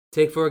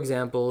Take, for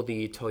example,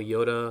 the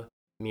Toyota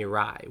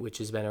Mirai, which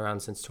has been around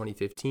since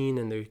 2015,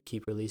 and they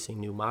keep releasing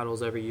new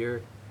models every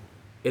year.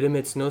 It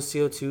emits no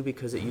CO2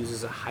 because it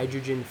uses a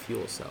hydrogen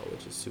fuel cell,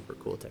 which is super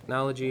cool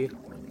technology,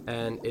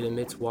 and it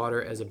emits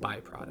water as a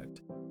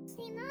byproduct.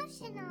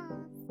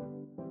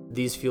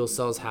 These fuel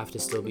cells have to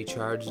still be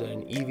charged at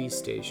an EV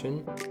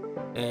station,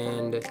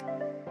 and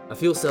a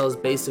fuel cell is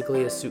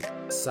basically a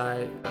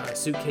suitcase-sized,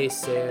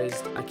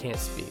 I can't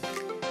speak,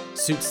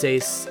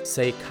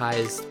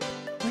 suitcase-sized.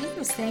 What are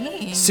you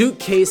saying?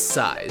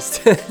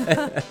 Suitcase-sized.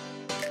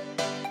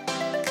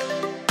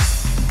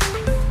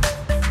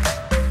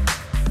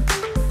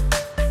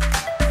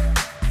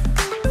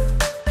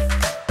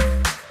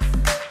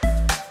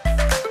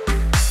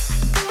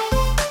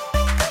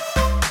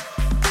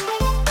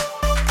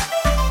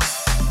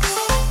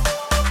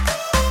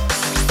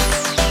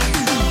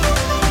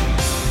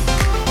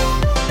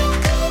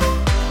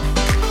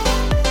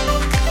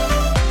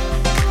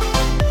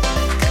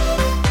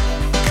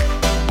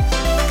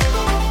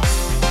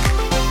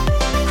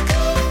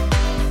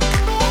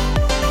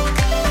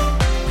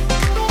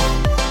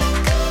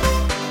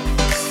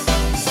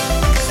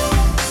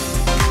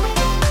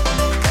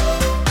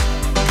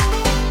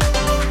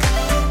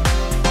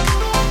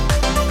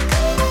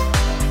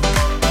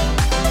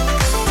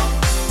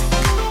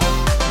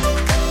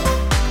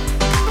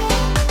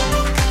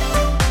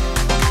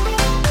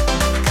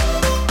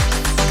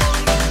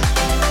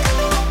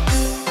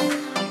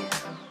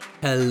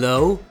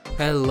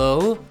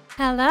 Hello?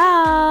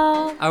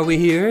 Hello. Are we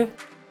here?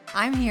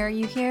 I'm here.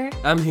 You here?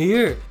 I'm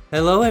here.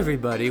 Hello,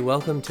 everybody.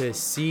 Welcome to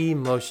Sea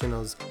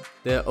Motionals,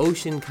 the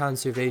ocean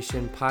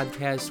conservation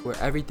podcast where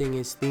everything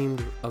is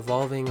themed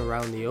evolving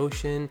around the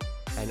ocean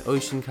and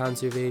ocean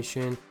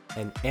conservation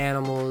and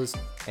animals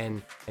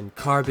and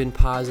carbon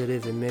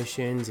positive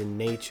emissions and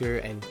nature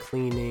and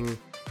cleaning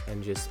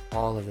and just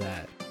all of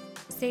that.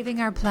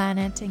 Saving our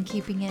planet and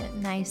keeping it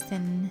nice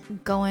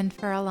and going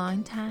for a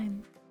long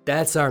time.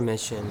 That's our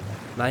mission.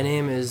 My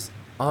name is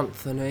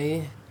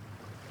Anthony.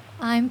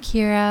 I'm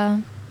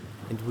Kira.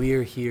 And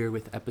we're here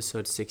with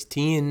episode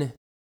 16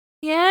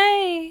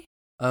 Yay!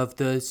 of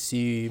the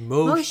Sea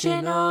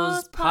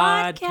Motionals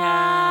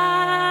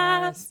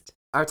podcast.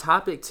 Our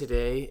topic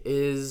today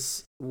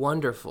is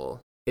wonderful.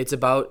 It's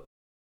about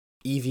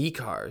EV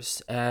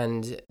cars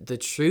and the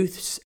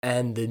truths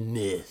and the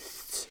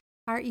myths.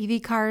 Are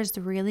EV cars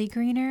really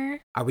greener?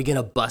 Are we going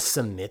to bust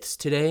some myths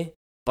today?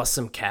 Bust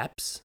some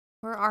caps?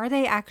 Or are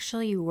they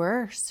actually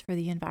worse for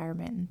the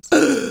environment?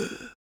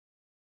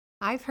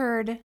 I've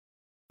heard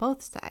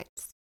both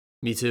sides.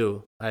 Me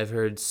too. I've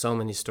heard so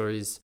many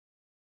stories.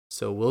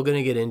 So we're going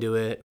to get into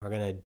it. We're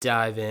going to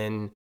dive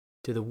in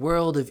to the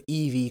world of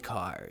EV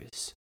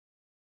cars.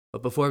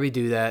 But before we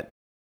do that,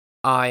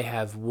 I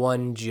have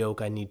one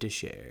joke I need to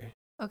share.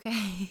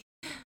 Okay.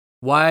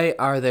 Why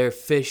are there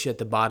fish at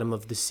the bottom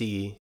of the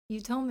sea? You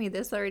told me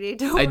this already.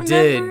 Don't I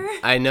remember? did.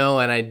 I know,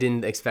 and I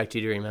didn't expect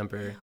you to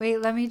remember. Wait,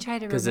 let me try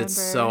to remember. Because it's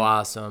so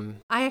awesome.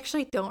 I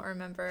actually don't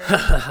remember.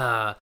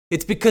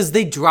 It's because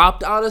they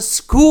dropped out of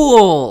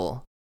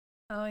school.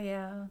 Oh,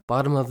 yeah.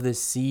 Bottom of the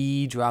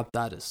sea, dropped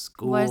out of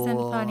school. Wasn't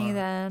funny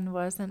then.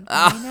 Wasn't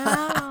funny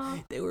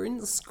now. They were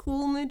in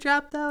school and they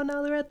dropped out.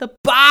 Now they're at the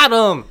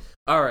bottom.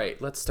 All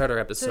right, let's start our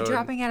episode. So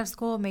dropping out of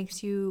school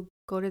makes you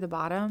go to the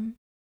bottom?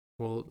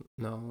 Well,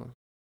 no.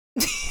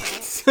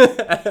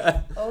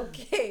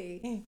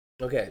 Okay.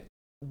 Okay.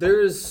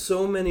 There's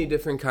so many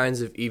different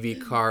kinds of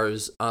EV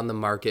cars on the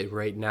market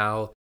right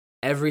now.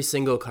 Every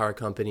single car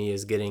company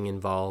is getting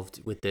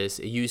involved with this.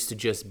 It used to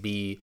just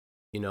be,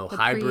 the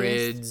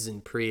hybrids Prius.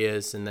 And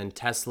Prius, and then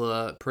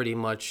Tesla pretty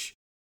much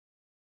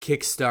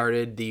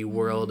kickstarted the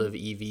world of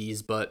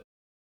EVs. But,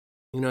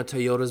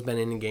 Toyota's been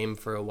in the game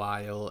for a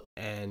while,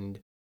 and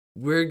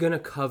we're going to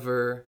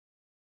cover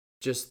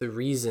just the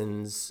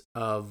reasons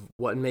of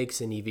what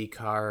makes an EV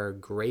car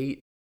great,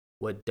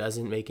 what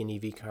doesn't make an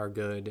EV car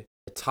good,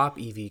 the top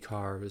EV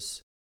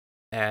cars,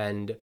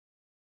 and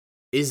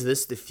is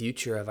this the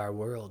future of our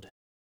world?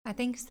 I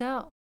think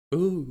so.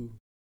 Ooh.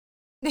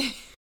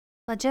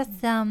 Well,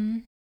 just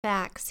some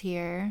facts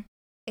here.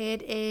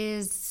 It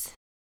is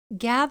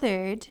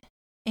gathered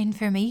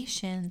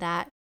information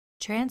that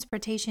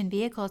transportation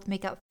vehicles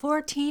make up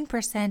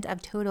 14%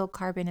 of total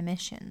carbon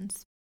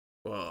emissions.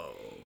 Whoa.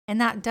 And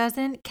that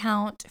doesn't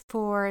count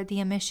for the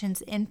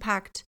emissions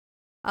impact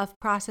of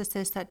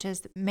processes such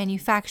as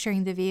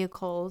manufacturing the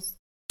vehicles.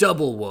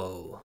 Double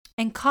whoa.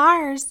 And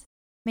cars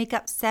make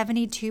up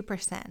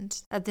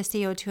 72% of the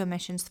CO2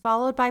 emissions,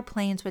 followed by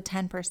planes with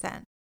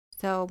 10%.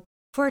 So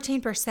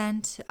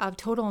 14% of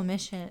total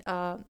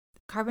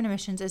carbon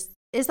emissions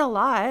is a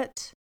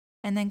lot.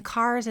 And then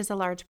cars is a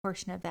large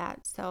portion of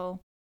that. So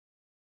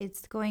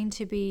it's going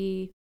to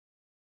be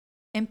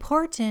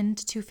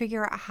important to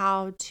figure out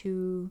how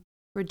to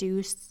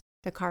reduce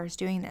the cars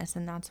doing this,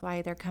 and that's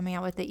why they're coming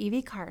out with the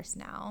EV cars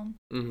now.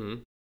 Mm-hmm.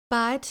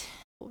 But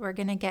we're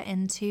going to get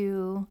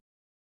into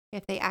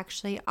if they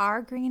actually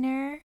are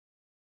greener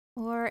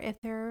or if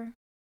they're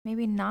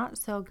maybe not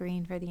so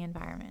green for the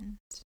environment.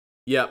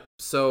 Yep.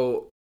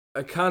 So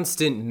a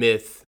constant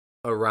myth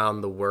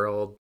around the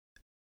world.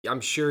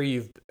 I'm sure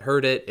you've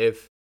heard it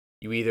if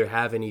you either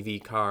have an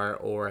EV car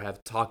or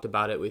have talked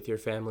about it with your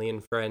family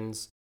and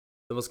friends.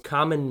 The most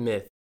common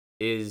myth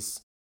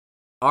is,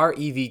 are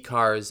EV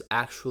cars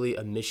actually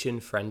emission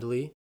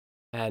friendly?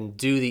 And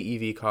do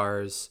the EV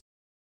cars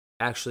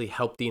actually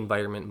help the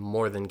environment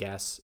more than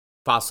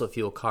fossil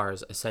fuel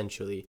cars,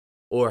 essentially,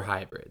 or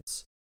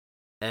hybrids?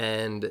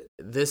 And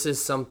this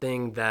is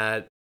something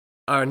that,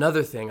 or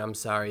another thing, I'm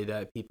sorry,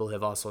 that people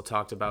have also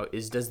talked about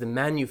is, does the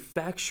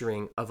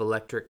manufacturing of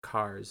electric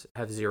cars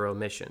have zero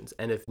emissions?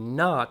 And if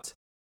not,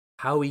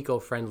 how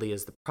eco-friendly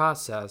is the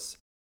process?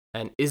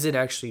 And is it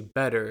actually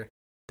better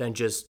than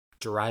just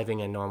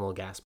driving a normal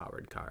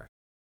gas-powered car?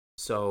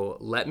 So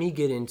let me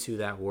get into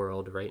that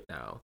world right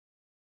now.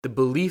 The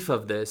belief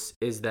of this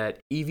is that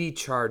EV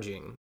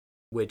charging,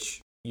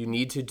 which you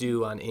need to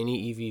do on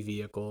any EV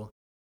vehicle,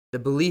 the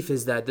belief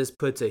is that this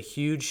puts a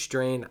huge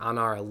strain on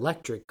our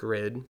electric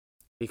grid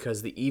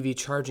because the EV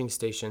charging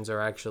stations are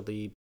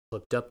actually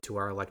hooked up to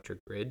our electric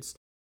grids.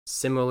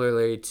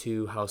 Similarly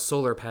to how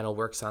solar panel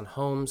works on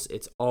homes,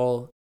 it's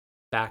all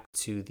back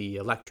to the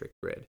electric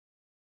grid.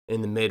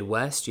 In the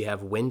Midwest, you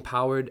have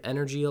wind-powered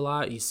energy a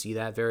lot. You see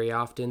that very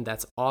often.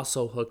 That's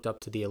also hooked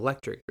up to the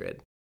electric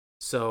grid.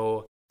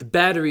 So the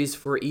batteries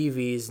for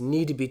EVs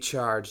need to be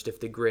charged if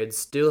the grid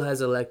still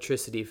has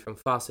electricity from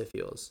fossil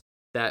fuels.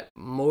 That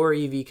more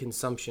EV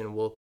consumption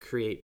will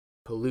create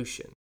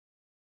pollution.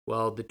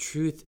 Well, the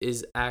truth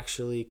is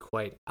actually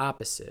quite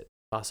opposite.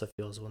 Fossil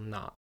fuels will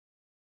not,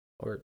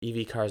 or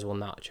EV cars will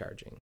not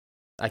charging.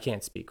 I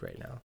can't speak right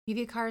now.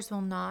 EV cars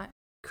will not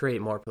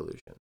Create more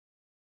pollution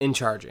in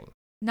charging.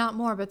 Not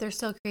more, but they're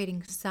still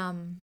creating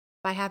some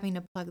by having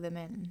to plug them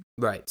in.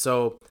 Right.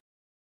 So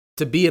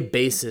to be a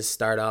basis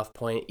start off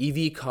point,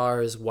 EV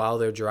cars while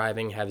they're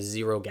driving have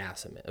zero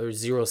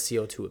zero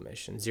CO2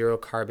 emission, zero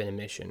carbon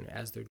emission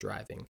as they're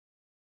driving.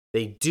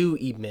 They do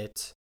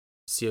emit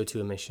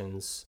CO2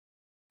 emissions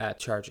at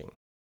charging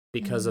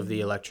because of the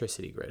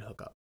electricity grid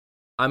hookup.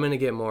 I'm going to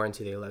get more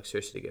into the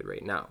electricity grid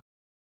right now.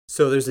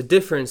 So there's a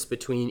difference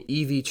between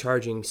EV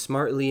charging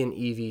smartly and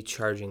EV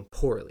charging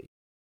poorly.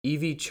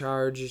 EV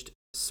charged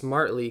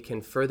smartly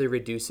can further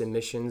reduce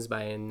emissions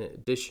by an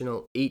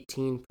additional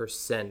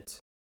 18%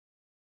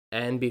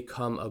 and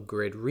become a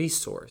grid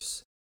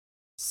resource.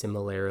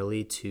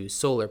 Similarly to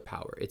solar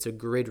power, it's a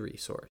grid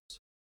resource.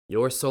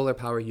 Your solar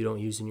power you don't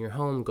use in your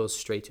home goes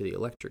straight to the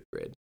electric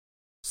grid.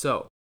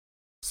 So,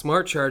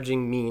 smart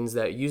charging means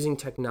that using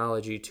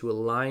technology to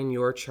align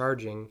your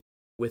charging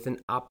with an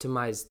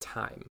optimized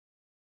time.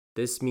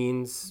 This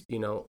means,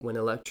 when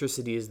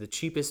electricity is the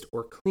cheapest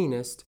or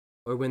cleanest,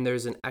 or when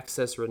there's an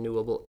excess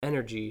renewable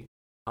energy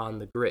on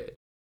the grid.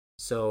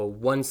 So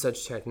one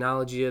such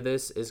technology of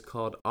this is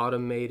called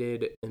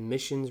automated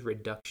emissions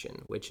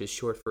reduction, which is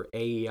short for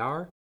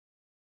AER,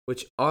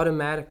 which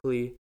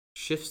automatically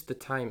shifts the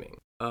timing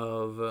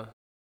of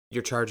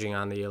your charging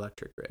on the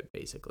electric grid,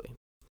 basically.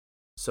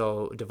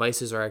 So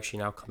devices are actually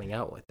now coming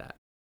out with that.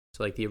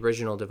 So like the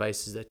original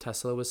devices that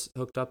Tesla was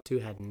hooked up to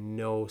had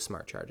no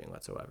smart charging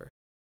whatsoever.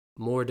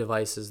 More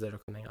devices that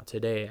are coming out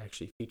today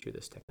actually feature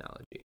this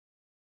technology.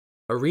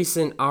 A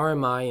recent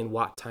RMI and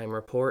Watt Time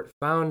report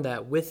found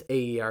that with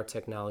AER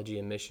technology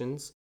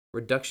emissions,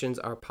 reductions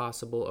are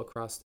possible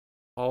across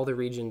all the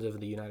regions of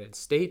the United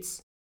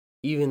States,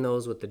 even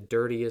those with the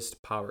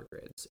dirtiest power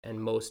grids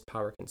and most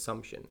power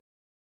consumption.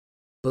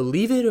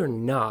 Believe it or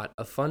not,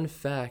 a fun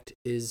fact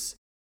is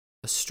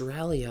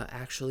Australia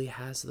actually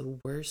has the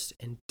worst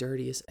and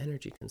dirtiest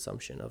energy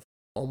consumption of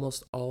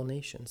almost all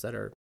nations that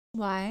are...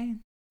 Why?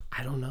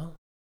 I don't know.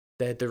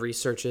 That the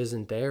research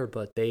isn't there,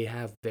 but they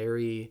have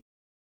very,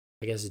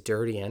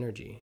 dirty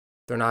energy.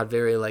 They're not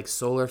very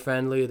solar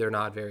friendly. They're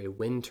not very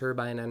wind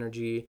turbine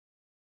energy.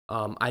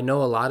 I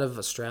know a lot of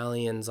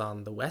Australians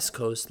on the West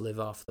Coast live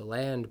off the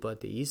land,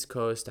 but the East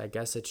Coast, I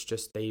guess it's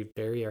just they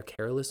very are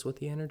careless with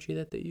the energy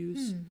that they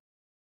use.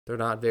 They're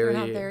not very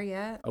They're not there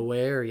yet.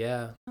 Aware,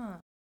 yeah. Huh.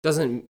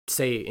 Doesn't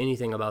say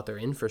anything about their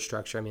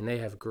infrastructure. I mean, they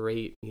have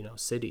great,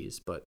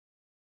 cities, but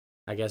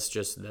I guess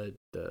just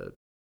the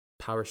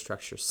power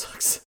structure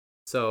sucks.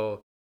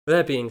 So, with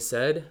that being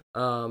said,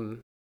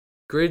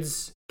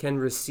 grids can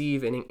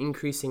receive an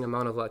increasing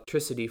amount of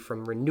electricity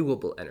from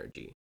renewable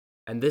energy,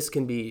 and this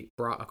can be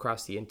brought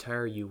across the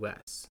entire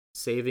U.S.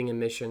 Saving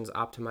emissions,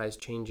 optimized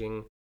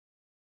changing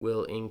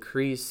will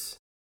increase,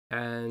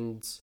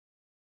 and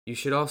you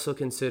should also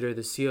consider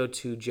the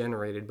CO2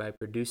 generated by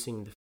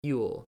producing the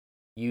fuel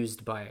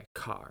used by a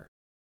car.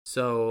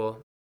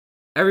 So,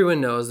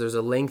 everyone knows there's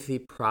a lengthy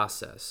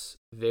process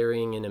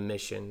varying in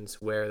emissions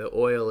where the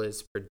oil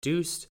is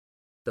produced.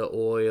 The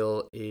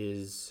oil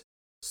is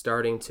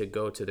starting to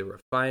go to the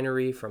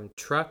refinery from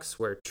trucks,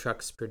 where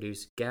trucks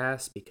produce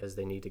gas because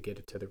they need to get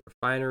it to the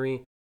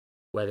refinery.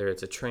 Whether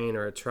it's a train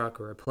or a truck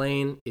or a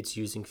plane, it's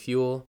using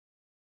fuel.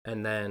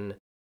 And then,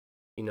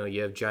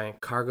 you have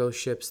giant cargo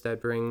ships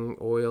that bring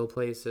oil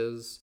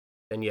places.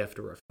 Then you have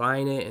to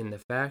refine it in the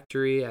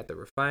factory at the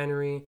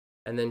refinery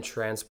and then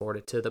transport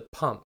it to the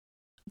pump.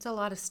 It's a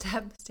lot of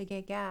steps to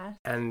get gas.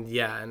 And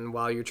yeah, and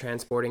while you're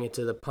transporting it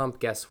to the pump,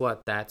 guess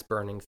what? That's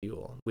burning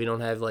fuel. We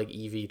don't have like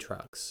EV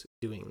trucks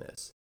doing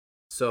this.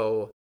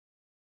 So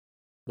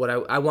what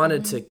I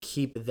wanted to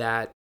keep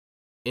that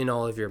in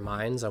all of your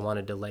minds. I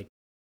wanted to like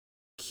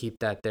keep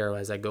that there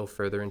as I go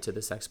further into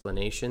this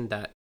explanation,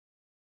 that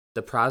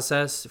the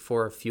process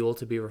for fuel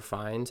to be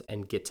refined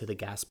and get to the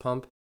gas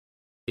pump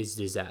is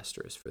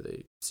disastrous for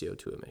the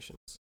CO2 emissions.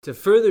 To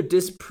further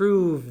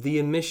disprove the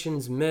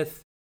emissions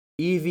myth,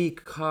 EV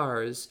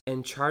cars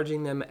and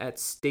charging them at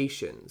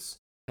stations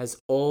has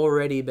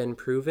already been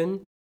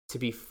proven to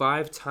be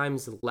 5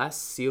 times less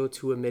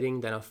CO2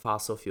 emitting than a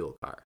fossil fuel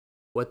car.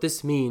 What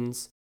this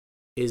means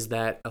is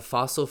that a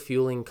fossil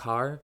fueling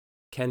car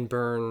can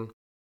burn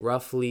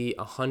roughly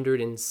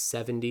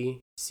 170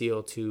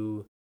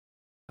 CO2.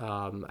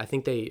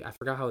 I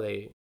forgot how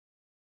they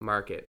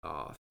mark it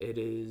off. It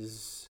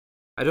is,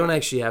 I don't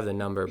actually have the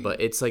number,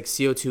 but it's like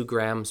CO2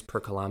 grams per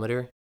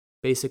kilometer,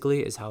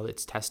 basically, is how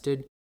it's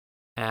tested.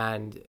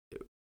 And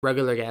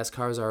regular gas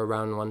cars are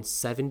around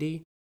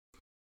 170.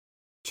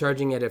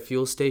 Charging at a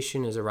fuel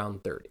station is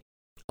around 30.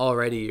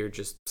 Already, you're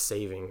just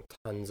saving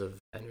tons of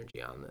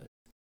energy on this.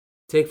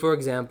 Take, for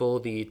example,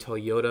 the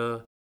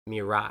Toyota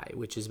Mirai,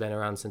 which has been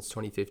around since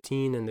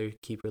 2015, and they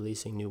keep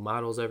releasing new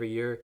models every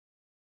year.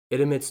 It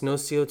emits no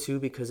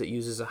CO2 because it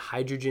uses a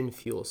hydrogen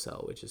fuel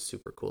cell, which is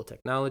super cool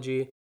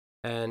technology,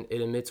 and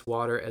it emits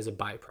water as a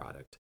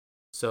byproduct.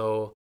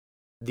 So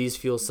these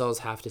fuel cells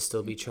have to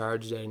still be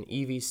charged at an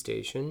EV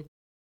station,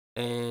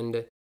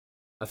 and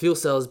a fuel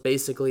cell is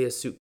basically a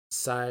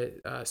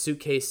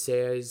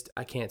suitcase-sized,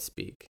 I can't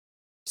speak,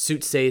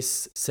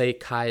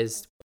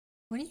 suitcase-sized.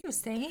 What are you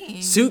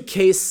saying?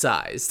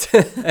 Suitcase-sized.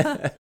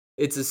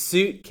 It's a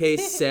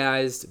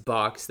suitcase-sized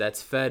box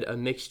that's fed a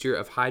mixture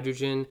of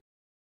hydrogen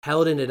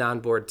held in an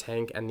onboard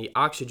tank, and the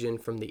oxygen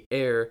from the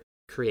air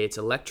creates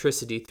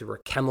electricity through a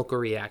chemical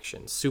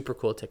reaction. Super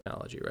cool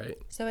technology, right?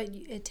 So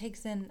it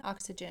takes in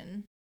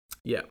oxygen.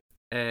 Yeah,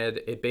 and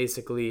it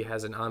basically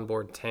has an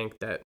onboard tank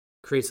that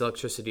creates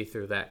electricity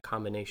through that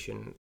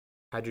combination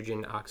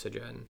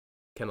hydrogen-oxygen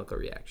chemical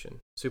reaction.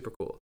 Super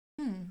cool.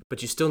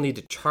 But you still need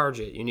to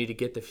charge it. You need to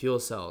get the fuel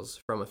cells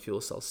from a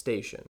fuel cell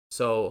station.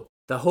 So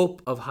the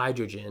hope of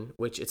hydrogen,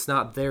 which it's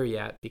not there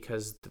yet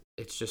because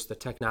it's just the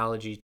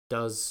technology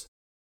does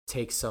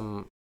take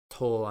some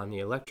toll on the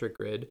electric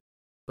grid,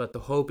 but the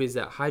hope is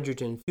that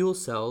hydrogen fuel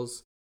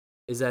cells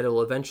is that it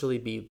will eventually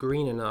be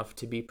green enough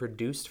to be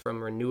produced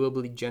from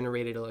renewably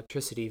generated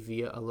electricity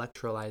via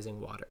electrolyzing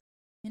water.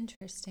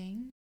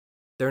 Interesting.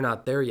 They're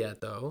not there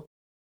yet though,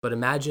 but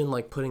imagine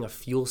like putting a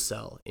fuel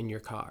cell in your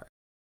car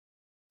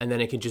and then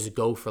it can just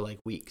go for like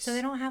weeks. So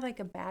they don't have like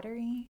a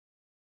battery?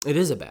 It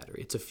is a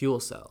battery. It's a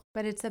fuel cell.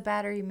 But it's a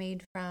battery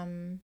made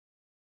from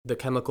the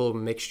chemical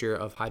mixture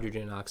of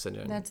hydrogen and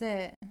oxygen. That's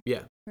it.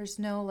 Yeah. There's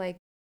no like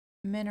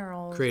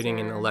minerals. Creating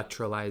an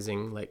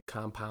electrolyzing like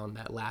compound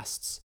that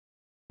lasts.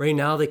 Right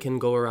now they can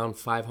go around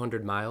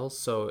 500 miles.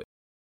 So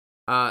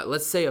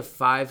let's say a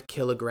 5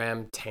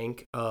 kilogram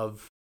tank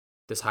of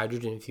this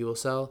hydrogen fuel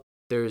cell.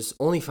 There's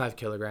only 5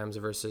 kilograms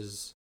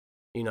versus,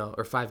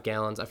 or 5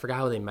 gallons. I forgot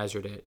how they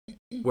measured it.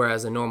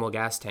 Whereas a normal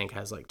gas tank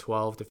has like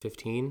 12 to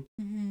 15.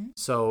 Mm-hmm.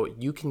 So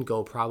you can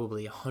go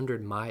probably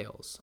 100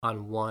 miles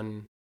on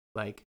one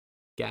like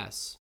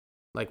gas,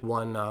 like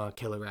 1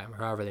 kilogram,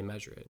 however they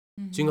measure it.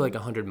 Mm-hmm. So you can go like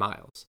 100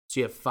 miles. So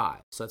you have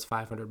 5. So that's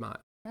 500 miles.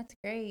 That's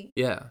great.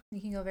 Yeah.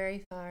 You can go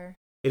very far.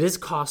 It is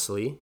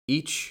costly.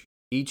 Each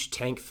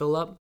tank fill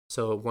up.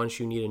 So once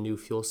you need a new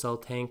fuel cell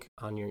tank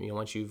on your,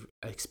 once you've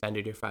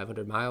expended your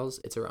 500 miles,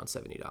 it's around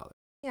 $70.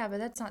 Yeah, but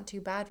that's not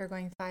too bad for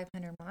going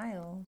 500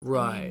 miles.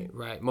 Right.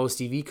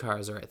 Most EV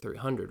cars are at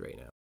 300 right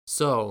now.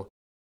 So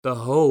the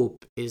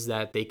hope is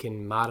that they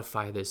can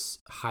modify this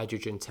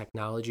hydrogen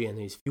technology and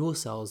these fuel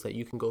cells that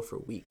you can go for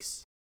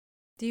weeks.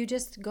 Do you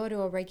just go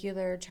to a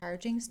regular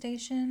charging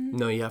station?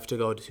 No, you have to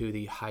go to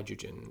the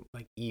hydrogen,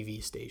 like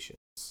EV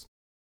stations.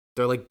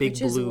 They're like big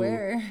blue. Which is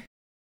where?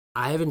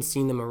 I haven't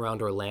seen them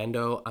around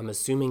Orlando. I'm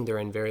assuming they're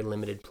in very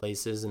limited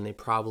places, and you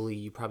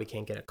probably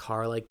can't get a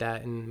car like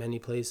that in many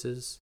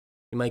places.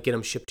 You might get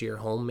them shipped to your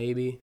home,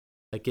 maybe.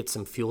 Like get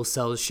some fuel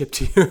cells shipped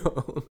to your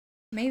home.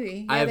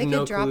 Maybe. Yeah, they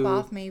could drop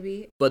off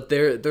maybe. But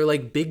they're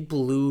like big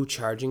blue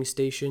charging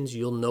stations.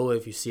 You'll know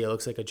if you see it. It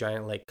looks like a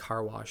giant like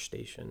car wash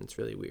station. It's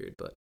really weird.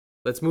 But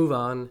let's move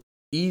on.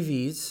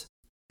 EVs,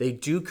 they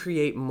do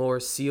create more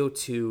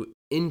CO2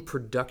 in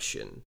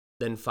production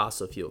than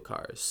fossil fuel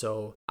cars.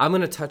 So I'm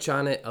going to touch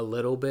on it a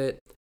little bit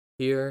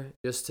here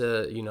just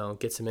to,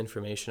 get some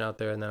information out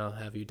there, and then I'll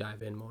have you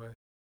dive in more.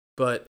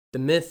 But the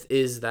myth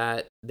is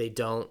that they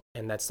don't,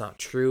 and that's not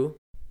true.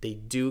 They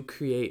do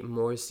create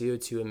more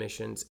CO2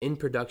 emissions in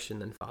production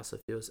than fossil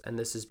fuels, and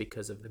this is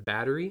because of the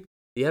battery.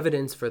 The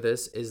evidence for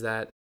this is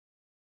that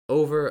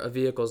over a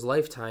vehicle's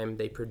lifetime,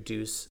 they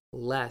produce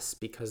less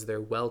because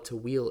their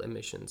well-to-wheel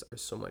emissions are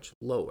so much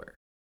lower.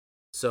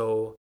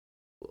 So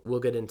we'll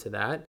get into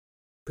that.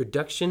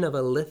 Production of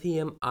a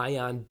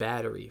lithium-ion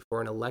battery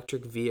for an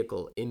electric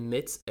vehicle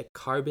emits a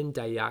carbon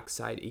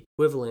dioxide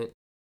equivalent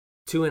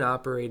to and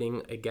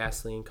operating a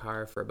gasoline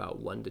car for about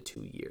 1 to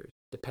 2 years,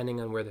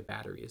 depending on where the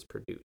battery is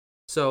produced.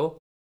 So,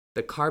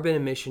 the carbon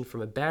emission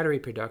from a battery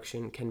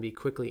production can be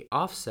quickly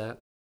offset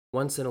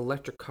once an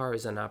electric car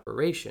is in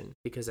operation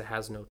because it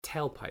has no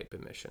tailpipe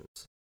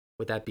emissions.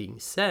 With that being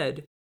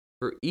said,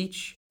 for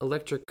each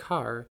electric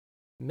car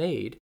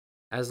made,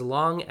 as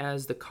long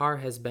as the car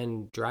has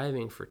been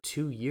driving for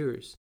 2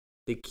 years,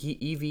 the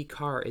EV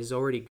car is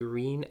already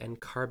green and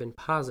carbon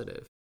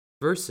positive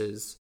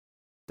versus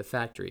the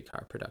factory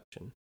car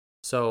production.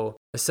 So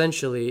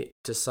essentially,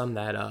 to sum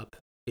that up,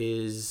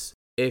 is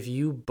if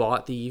you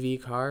bought the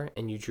EV car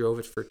and you drove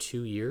it for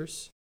 2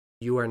 years,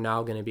 you are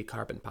now going to be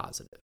carbon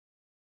positive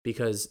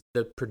because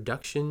the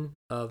production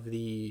of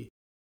the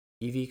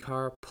EV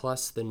car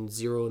plus the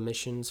zero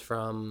emissions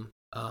from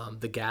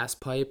the gas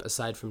pipe,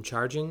 aside from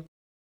charging,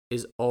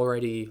 is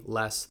already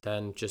less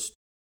than just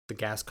the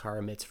gas car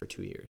emits for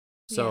 2 years.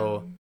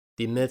 So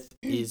the myth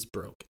is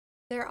broken.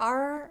 There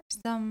are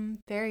some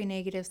very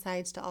negative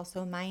sides to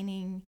also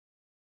mining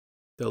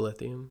The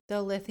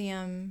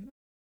lithium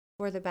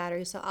for the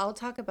battery. So I'll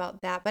talk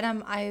about that. But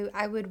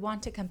I would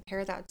want to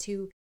compare that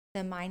to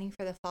the mining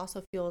for the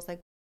fossil fuels.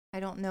 Like, I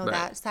don't know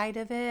that side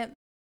of it,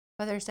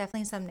 but there's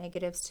definitely some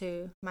negatives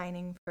to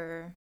mining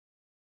for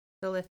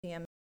the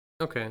lithium.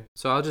 Okay,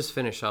 so I'll just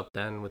finish up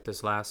then with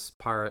this last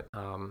part.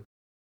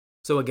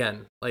 So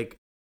again, like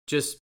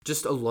just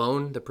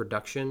alone the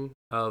production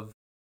of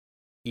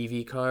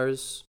EV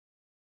cars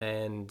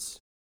and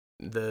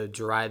the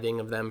driving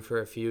of them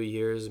for a few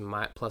years,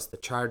 plus the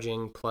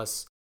charging,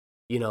 plus,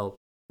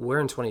 we're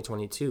in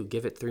 2022.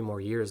 Give it 3 more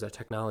years, that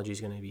technology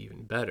is going to be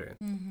even better.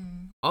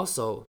 Mm-hmm.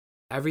 Also,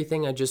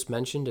 everything I just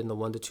mentioned in the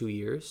 1 to 2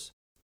 years,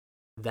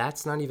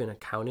 that's not even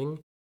accounting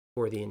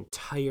for the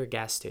entire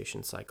gas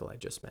station cycle I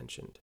just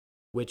mentioned,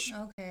 which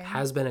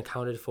has been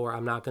accounted for.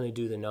 I'm not going to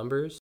do the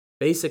numbers.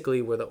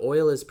 Basically, where the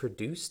oil is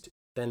produced,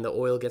 then the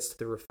oil gets to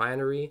the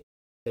refinery,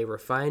 they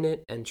refine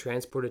it and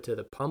transport it to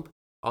the pump.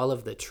 All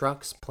of the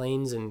trucks,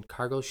 planes, and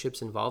cargo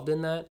ships involved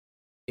in that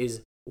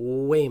is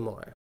way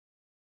more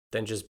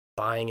than just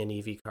buying an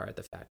EV car at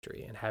the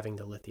factory and having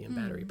the lithium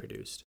battery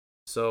produced.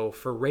 So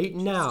for right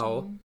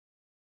now,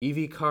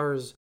 EV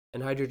cars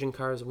and hydrogen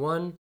cars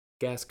 1,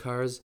 gas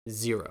cars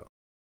 0.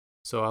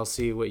 So I'll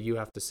see what you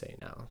have to say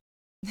now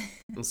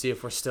and see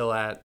if we're still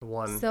at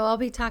 1. So I'll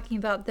be talking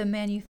about the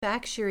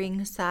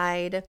manufacturing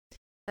side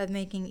of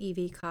making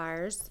EV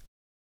cars.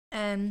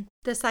 And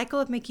the cycle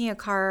of making a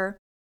car,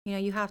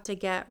 you have to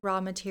get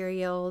raw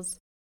materials,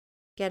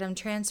 get them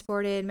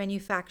transported,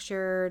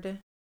 manufactured,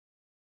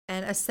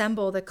 and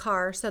assemble the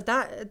car. So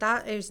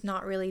that is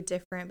not really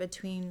different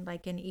between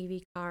like an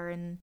EV car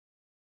and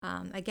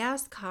a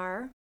gas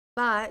car.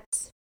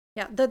 But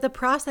yeah, the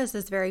process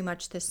is very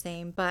much the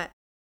same. But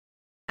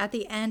at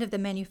the end of the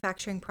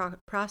manufacturing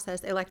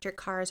process, electric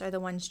cars are the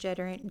ones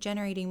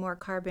generating more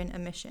carbon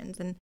emissions.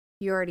 And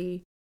you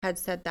already had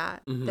said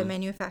that the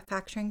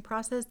manufacturing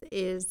process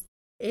is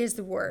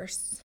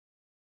worse,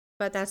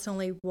 but that's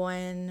only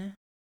one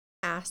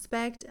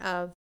aspect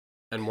of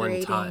and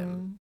creating, one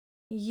time.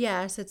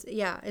 Yes,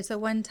 it's a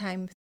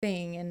one-time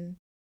thing, and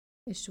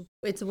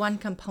it's one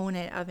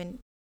component of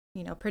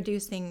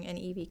producing an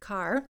EV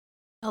car.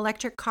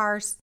 Electric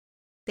cars,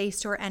 they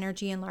store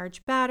energy in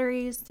large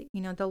batteries.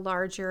 The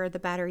larger the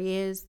battery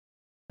is,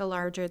 the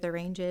larger the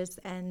range is,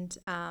 and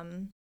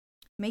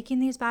making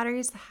these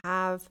batteries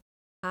have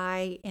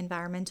high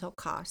environmental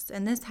costs.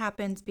 And this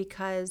happens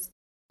because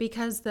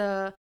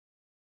the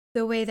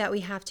way that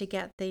we have to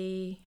get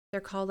they're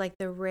called like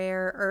the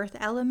rare earth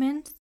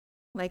elements,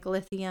 like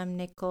lithium,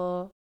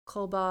 nickel,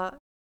 cobalt,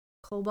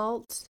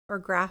 or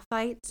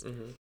graphite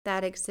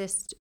that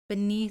exist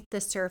beneath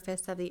the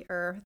surface of the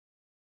earth.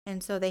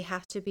 And so they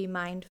have to be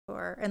mined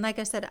for. And like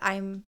I said,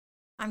 I'm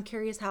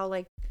curious how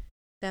like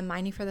the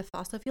mining for the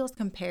fossil fuels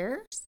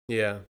compares.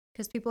 Yeah.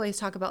 Because people always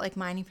talk about like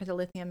mining for the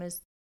lithium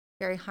is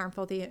very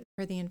harmful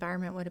for the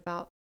environment. What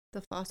about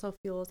the fossil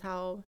fuels?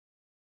 How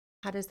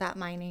does that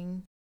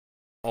mining?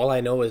 All I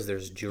know is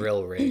there's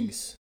drill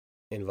rigs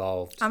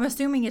involved. I'm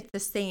assuming it's the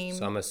same.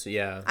 So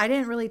yeah. I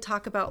didn't really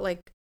talk about like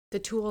the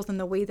tools and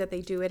the way that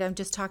they do it. I'm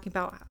just talking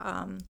about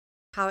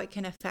how it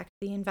can affect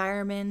the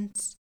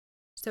environment.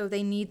 So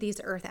they need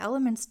these earth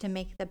elements to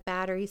make the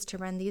batteries to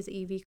run these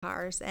EV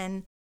cars.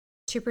 And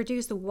to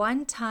produce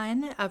 1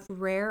 ton of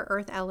rare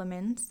earth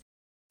elements,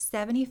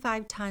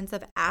 75 tons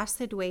of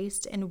acid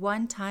waste and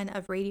 1 ton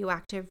of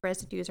radioactive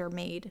residues are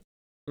made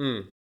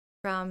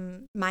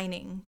from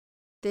mining.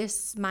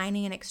 This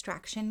mining and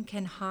extraction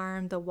can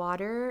harm the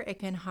water, it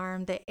can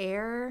harm the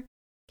air, it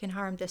can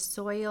harm the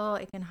soil,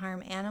 it can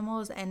harm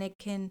animals, and it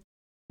can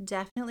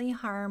definitely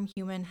harm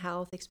human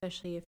health,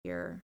 especially if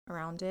you're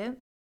around it.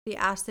 The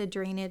acid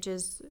drainage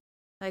is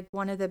like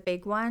one of the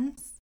big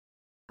ones.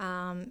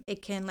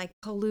 It can like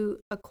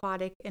pollute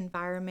aquatic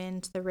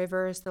environment, the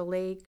rivers, the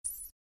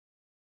lakes.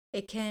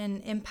 It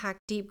can impact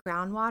deep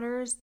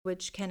groundwaters,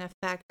 which can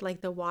affect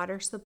like the water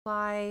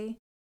supply,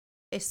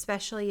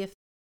 especially if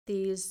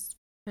these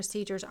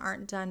procedures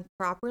aren't done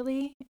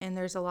properly. And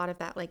there's a lot of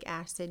that like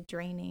acid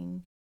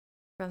draining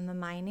from the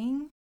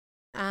mining.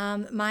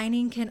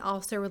 Mining can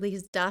also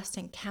release dust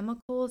and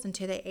chemicals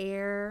into the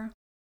air,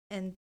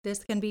 and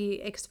this can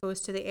be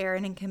exposed to the air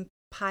and it can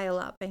pile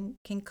up and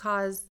can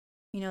cause,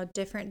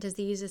 different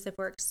diseases if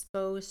we're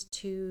exposed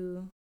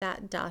to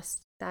that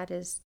dust that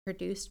is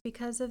produced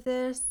because of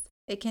this.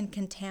 It can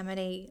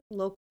contaminate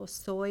local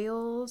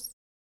soils,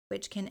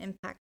 which can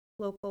impact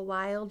local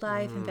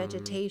wildlife and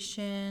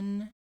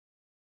vegetation.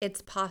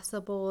 It's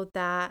possible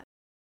that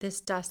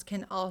this dust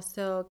can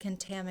also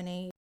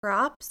contaminate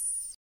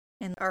crops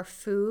and our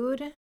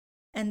food,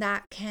 and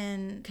that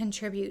can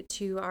contribute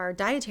to our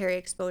dietary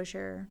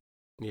exposure.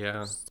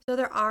 Yeah. So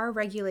there are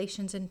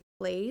regulations in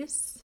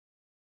place,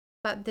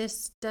 but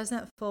this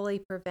doesn't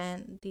fully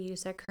prevent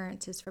these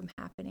occurrences from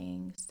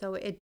happening. So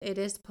it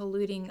is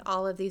polluting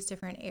all of these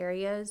different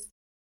areas.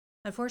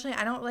 Unfortunately,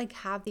 I don't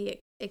have the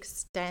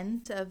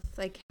extent of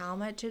how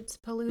much it's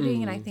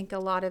polluting, and I think a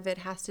lot of it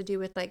has to do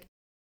with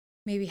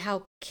maybe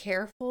how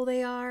careful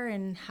they are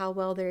and how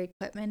well their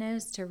equipment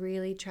is to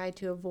really try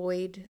to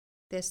avoid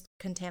this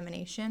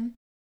contamination.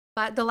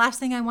 But the last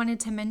thing I wanted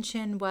to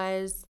mention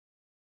was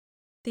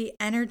the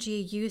energy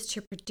used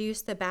to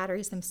produce the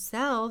batteries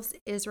themselves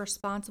is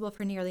responsible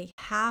for nearly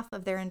half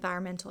of their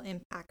environmental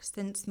impacts,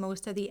 since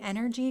most of the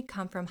energy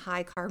come from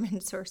high carbon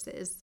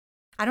sources.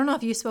 I don't know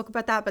if you spoke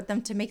about that,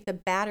 but to make the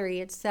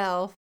battery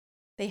itself,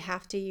 they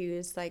have to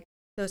use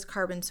those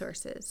carbon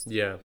sources.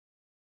 Yeah.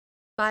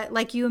 But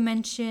like you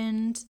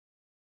mentioned,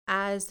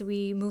 as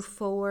we move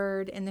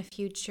forward in the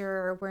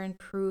future, we're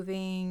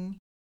improving.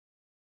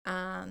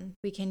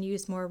 We can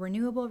use more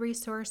renewable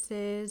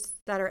resources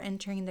that are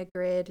entering the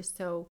grid.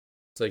 So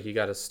it's you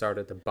got to start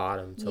at the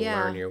bottom to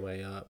learn your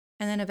way up.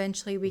 And then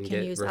eventually we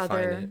can use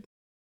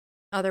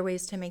other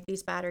ways to make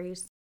these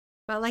batteries.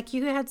 But like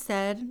you had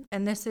said,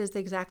 and this is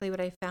exactly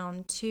what I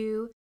found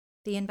too,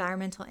 the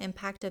environmental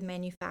impact of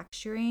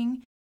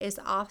manufacturing is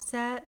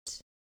offset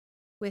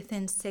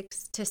within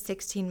 6 to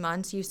 16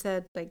 months. You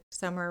said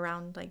somewhere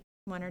around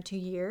 1 or 2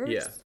 years.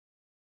 Yeah.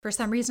 For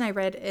some reason, I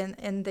read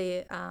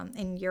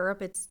in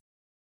Europe it's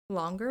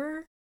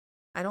longer.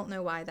 I don't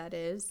know why that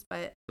is,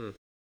 but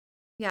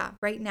yeah,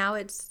 right now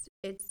it's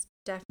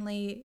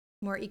definitely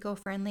more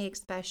eco-friendly,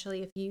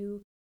 especially if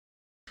you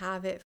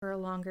have it for a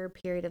longer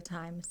period of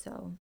time.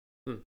 So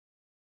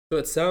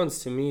it sounds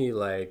to me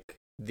like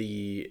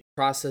the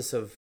process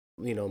of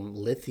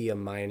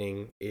lithium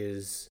mining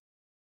is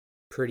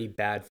pretty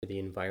bad for the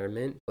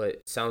environment, but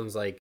it sounds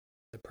like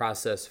the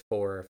process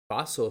for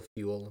fossil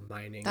fuel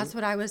mining, that's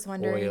what I was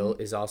wondering, oil,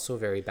 is also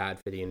very bad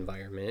for the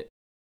environment.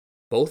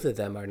 Both of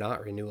them are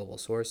not renewable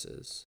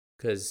sources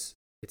because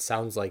it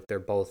sounds like they're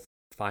both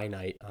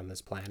finite on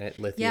this planet,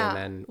 lithium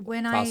and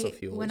fossil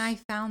fuels. When I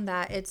found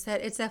that, it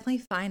said it's definitely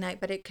finite,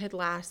 but it could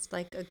last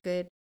a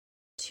good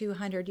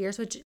 200 years,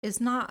 which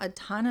is not a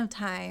ton of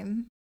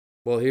time.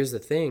 Well, here's the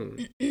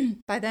thing.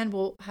 By then,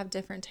 we'll have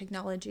different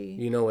technology.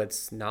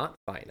 It's not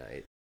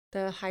finite.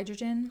 The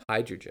hydrogen?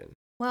 Hydrogen.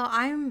 Well,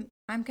 I'm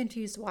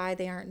confused why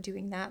they aren't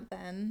doing that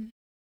then.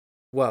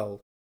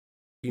 Well,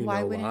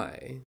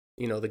 why?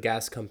 The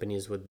gas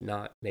companies would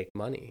not make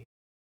money.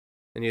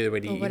 And neither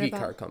would the EV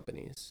car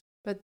companies.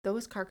 But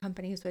those car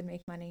companies would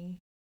make money.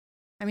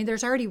 I mean,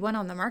 there's already one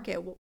on the market.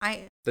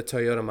 The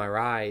Toyota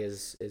Mirai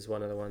is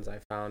one of the ones I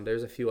found.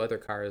 There's a few other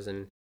cars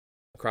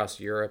across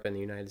Europe and the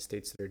United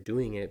States that are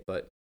doing it,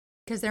 but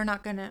because they're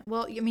not gonna.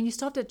 Well, I mean, you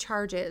still have to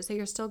charge it, so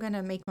you're still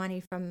gonna make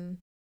money from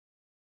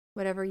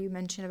whatever you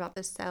mentioned about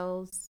the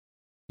cells.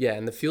 Yeah,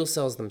 and the fuel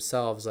cells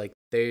themselves,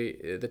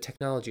 the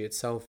technology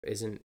itself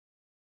isn't.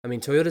 I mean,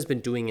 Toyota's been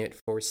doing it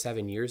for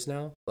 7 years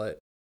now, but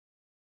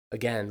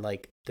again,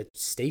 the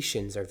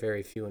stations are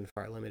very few and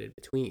far limited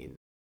between.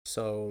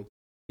 So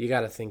you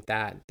got to think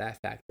that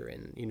factor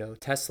in.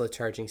 Tesla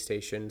charging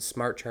stations,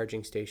 smart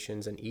charging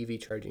stations, and EV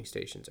charging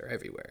stations are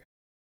everywhere.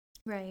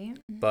 Right.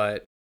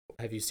 But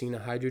have you seen a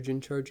hydrogen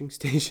charging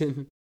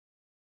station?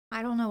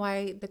 I don't know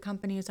why the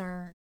companies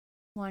aren't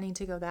wanting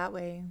to go that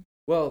way.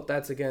 Well,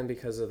 that's again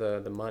because of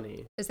the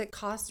money. Does it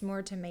cost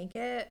more to make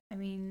it? I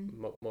mean,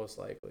 most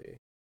likely.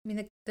 I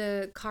mean,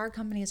 the car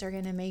companies are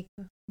going to make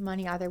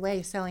money either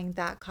way, selling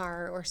that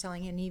car or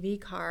selling an EV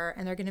car,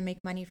 and they're going to make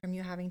money from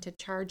you having to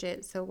charge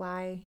it. So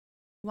why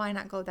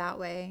not go that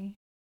way?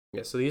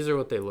 Yeah, so these are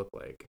what they look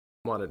like.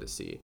 Wanted to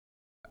see.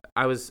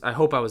 I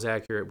hope I was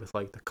accurate with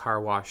the car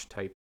wash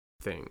type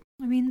thing.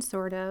 I mean,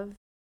 sort of.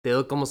 They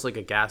look almost like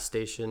a gas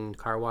station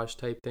car wash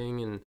type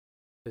thing, and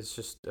it's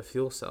just a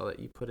fuel cell that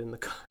you put in the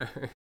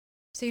car.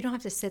 So you don't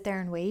have to sit there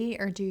and wait,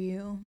 or do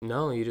you?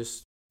 No, you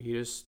just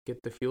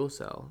get the fuel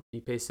cell.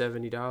 You pay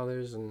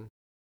 $70 and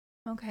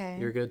okay,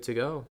 you're good to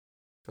go.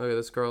 Look at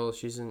this girl.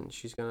 She's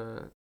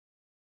gonna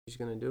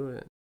do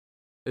it.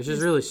 It's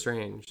just really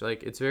strange.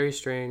 It's very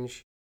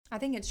strange. I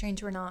think it's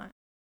strange we're not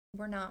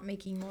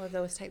making more of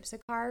those types of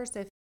cars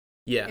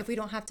if we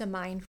don't have to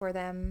mine for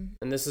them.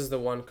 And this is the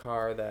one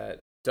car that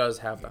does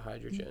have the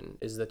hydrogen,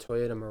 is the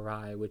Toyota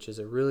Mirai, which is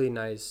a really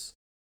nice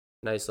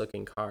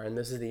looking car. And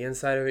this is the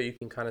inside of it. You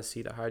can kind of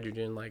see the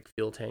hydrogen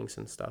fuel tanks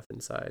and stuff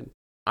inside.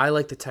 I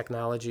like the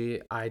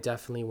technology. I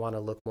definitely want to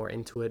look more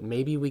into it.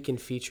 Maybe we can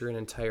feature an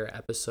entire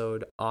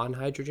episode on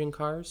hydrogen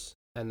cars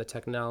and the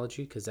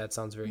technology, because that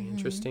sounds very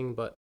interesting.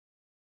 But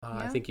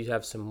I think you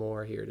have some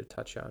more here to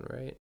touch on,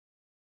 right?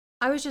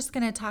 I was just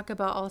going to talk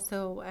about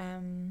also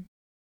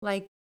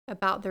like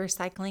about the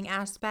recycling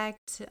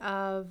aspect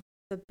of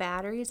the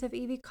batteries of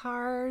EV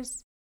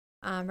cars.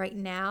 Right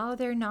now,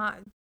 they're not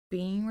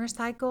being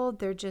recycled.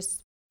 They're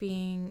just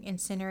being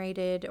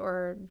incinerated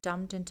or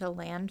dumped into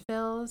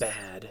landfills.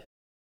 Bad.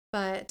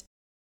 But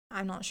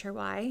I'm not sure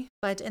why.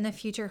 But in the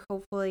future,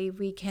 hopefully,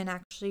 we can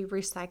actually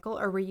recycle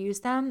or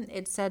reuse them.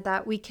 It said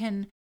that we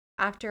can,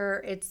 after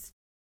its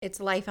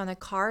life on the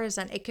car is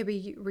done, it could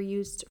be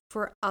reused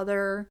for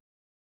other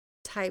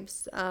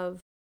types of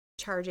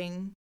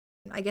charging.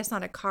 I guess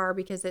not a car,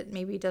 because it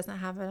maybe doesn't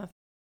have enough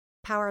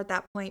power at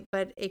that point,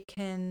 but it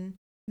can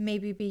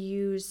maybe be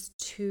used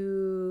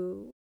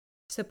to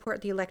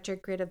support the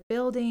electric grid of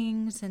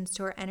buildings and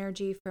store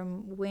energy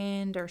from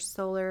wind or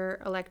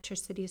solar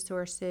electricity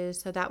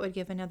sources. So that would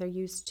give another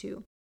use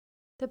to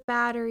the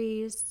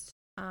batteries,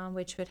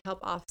 which would help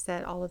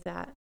offset all of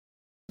that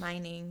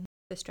mining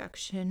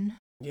destruction.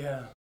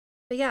 Yeah.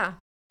 But yeah,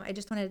 I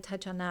just wanted to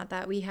touch on that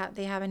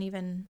they haven't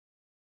even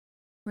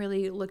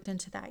really looked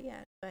into that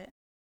yet, but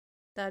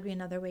that'd be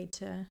another way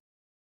to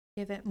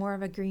give it more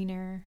of a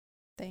greener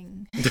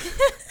thing.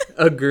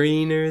 A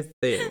greener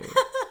thing.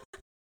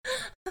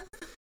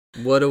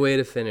 What a way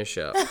to finish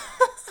up.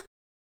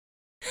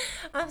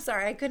 I'm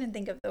sorry, I couldn't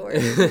think of the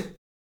word.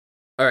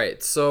 All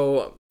right,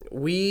 so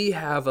we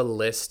have a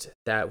list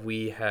that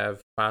we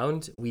have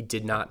found. We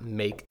did not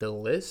make the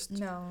list.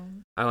 No.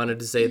 I wanted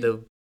to say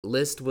the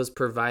list was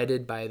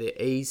provided by the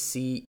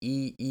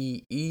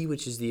ACEEE,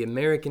 which is the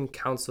American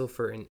Council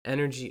for an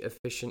Energy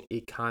Efficient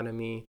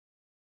Economy.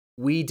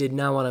 We did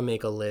not want to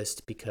make a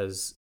list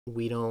because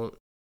we don't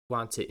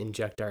want to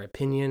inject our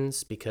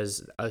opinions,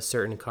 because a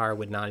certain car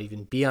would not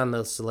even be on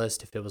this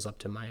list if it was up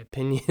to my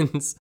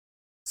opinions.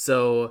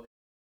 So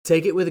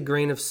take it with a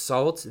grain of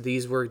salt.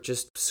 These were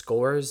just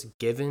scores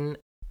given.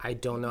 I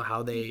don't know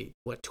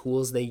what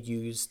tools they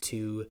used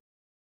to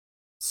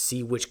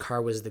see which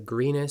car was the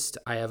greenest.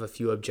 I have a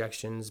few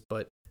objections,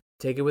 but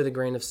take it with a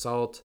grain of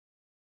salt.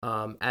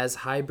 As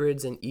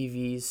hybrids and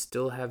EVs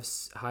still have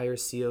higher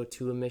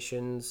CO2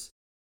 emissions,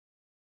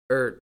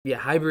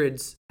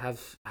 hybrids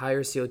have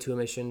higher CO2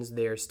 emissions.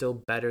 They are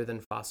still better than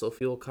fossil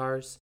fuel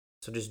cars.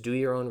 So just do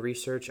your own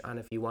research on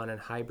if you want a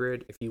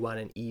hybrid, if you want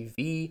an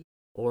EV,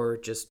 or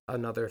just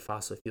another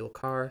fossil fuel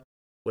car.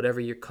 Whatever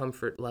your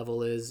comfort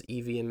level is,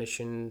 EV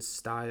emissions,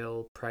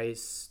 style,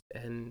 price,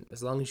 and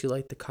as long as you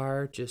like the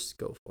car, just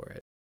go for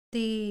it.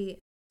 The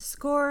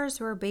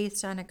scores were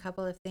based on a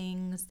couple of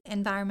things: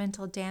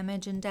 environmental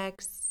damage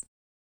index,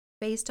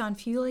 based on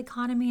fuel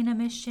economy and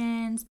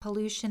emissions,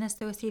 pollution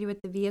associated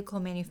with the vehicle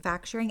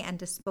manufacturing and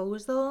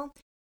disposal,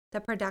 the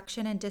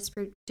production and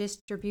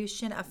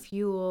distribution of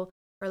fuel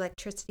or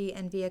electricity,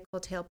 and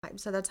vehicle tailpipes.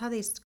 So that's how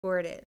they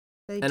scored it.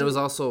 And it was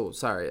also,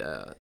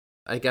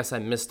 I guess I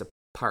missed a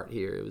part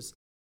here. It was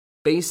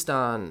based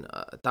on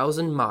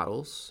 1,000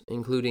 models,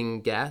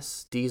 including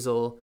gas,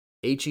 diesel,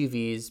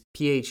 HEVs,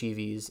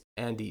 PHEVs,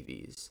 and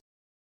EVs.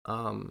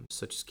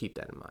 So just keep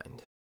that in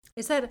mind.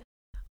 It said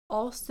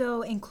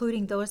also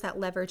including those that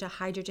leverage a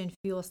hydrogen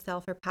fuel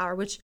cell for power,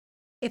 which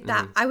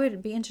I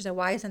would be interested.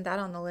 Why isn't that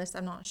on the list?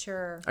 I'm not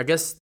sure. I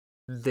guess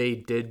they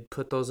did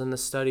put those in the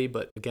study,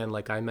 but again,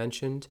 like I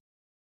mentioned,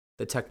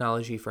 the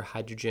technology for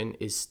hydrogen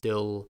is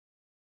still,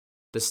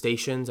 the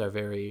stations are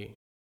very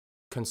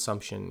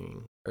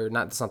consumption, or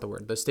not, that's not the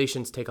word. The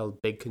stations take a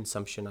big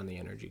consumption on the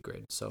energy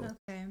grid. So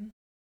okay.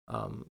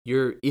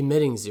 You're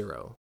emitting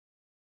zero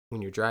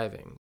when you're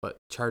driving, but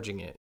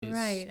charging it is...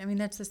 Right. I mean,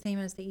 that's the same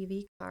as the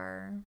EV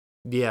car.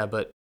 Yeah,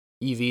 but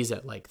EV's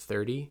at like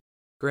 30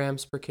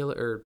 grams per kilo,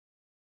 or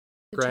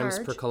grams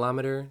per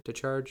kilometer to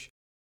charge.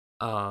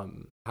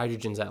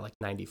 Hydrogen's at like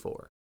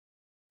 94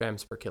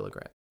 grams per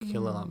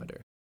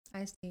kilometer.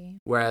 I see.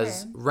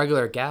 Whereas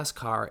regular gas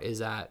car is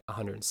at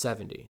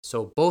 170.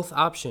 So both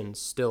options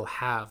still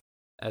have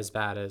as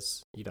bad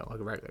as,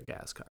 a regular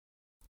gas car.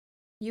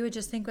 You would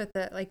just think with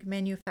the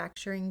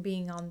manufacturing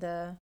being on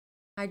the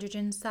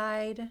hydrogen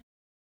side,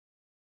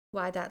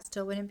 why that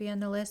still wouldn't be on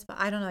the list. But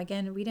I don't know.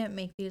 Again, we didn't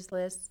make these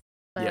lists,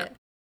 but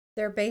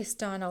they're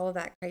based on all of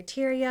that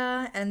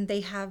criteria, and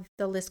they have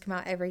the list come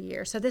out every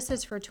year. So this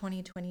is for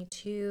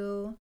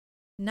 2022.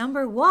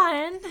 Number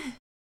 1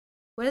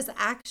 was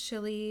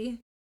actually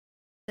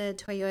the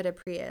Toyota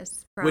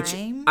Prius Prime. Which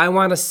I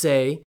want to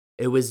say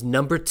it was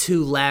number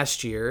 2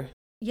 last year.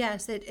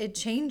 Yes, it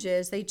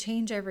changes. They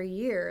change every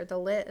year, the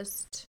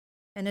list.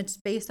 And it's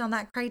based on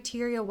that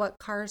criteria, what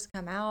cars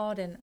come out.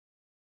 And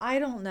I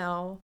don't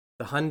know.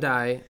 The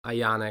Hyundai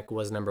Ioniq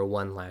was number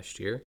 1 last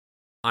year.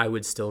 I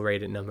would still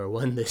rate it number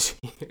 1 this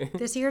year.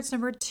 This year it's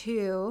number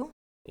 2.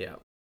 Yeah.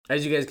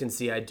 As you guys can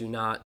see, I do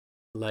not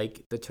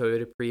like the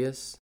Toyota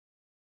Prius.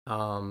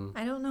 I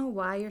don't know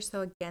why you're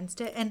so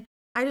against it. And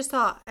I just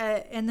thought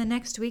in the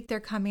next week they're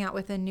coming out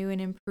with a new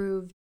and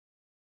improved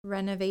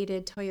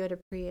renovated Toyota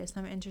Prius.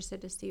 I'm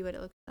interested to see what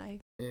it looks like.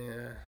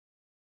 Yeah.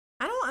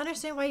 I don't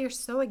understand why you're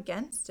so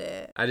against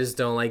it. I just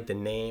don't like the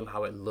name,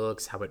 how it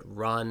looks, how it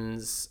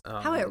runs.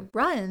 How it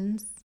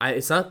runs?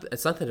 It's not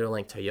that I don't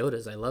like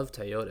Toyotas. I love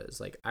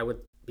Toyotas. Like, I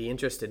would be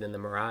interested in the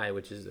Mirai,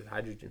 which is a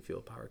hydrogen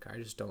fuel powered car. I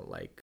just don't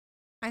like.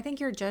 I think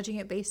you're judging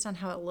it based on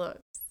how it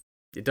looks.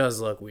 It does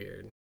look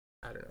weird.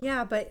 I don't know.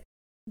 Yeah, but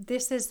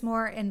this is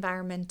more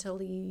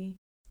environmentally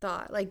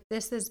thought. Like,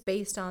 this is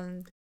based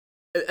on.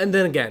 And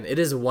then again, it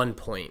is 1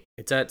 point.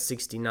 It's at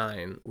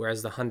 69,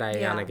 whereas the Hyundai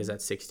Yeah. Ioniq is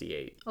at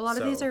 68. A lot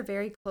of these are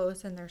very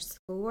close in their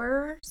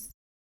scores,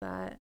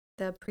 but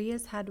the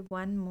Prius had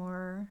one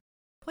more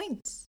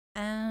point.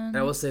 And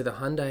I will say the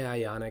Hyundai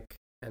Ioniq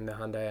and the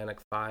Hyundai Ioniq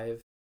 5,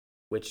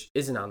 which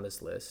isn't on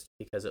this list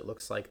because it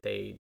looks like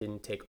they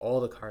didn't take all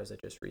the cars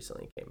that just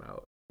recently came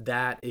out.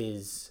 That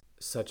is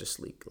such a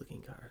sleek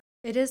looking car.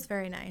 it is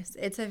very nice.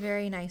 It's a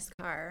very nice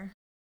car.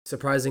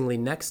 Surprisingly,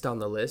 next on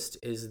the list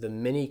is the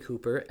Mini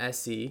Cooper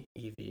SE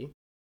EV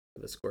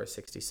with a score of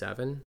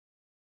 67.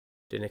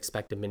 Didn't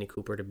expect a Mini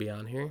Cooper to be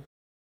on here,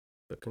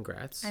 but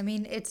congrats. I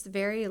mean, it's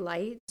very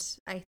light.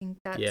 I think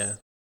that's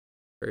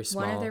very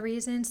small. one of the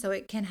reasons. So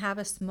it can have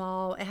it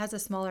has a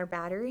smaller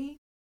battery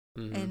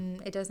Mhm.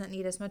 and it doesn't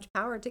need as much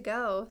power to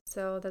go.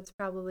 So that's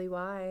probably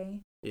why.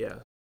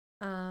 Yeah.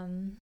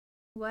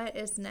 What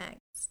is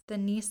next? The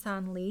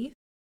Nissan Leaf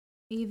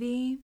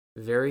EV.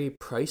 Very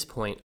price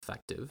point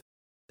effective.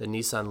 The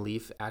Nissan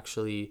Leaf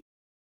actually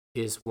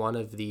is one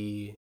of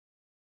the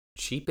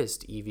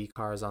cheapest EV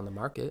cars on the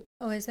market.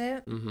 Oh, is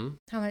it? Mm-hmm.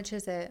 How much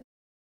is it?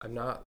 I'm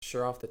not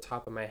sure off the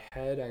top of my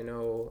head. I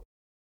know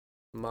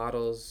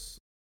models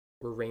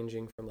were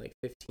ranging from like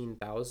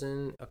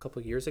 15,000 a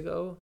couple years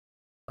ago.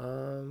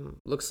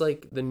 Looks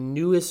like the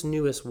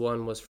newest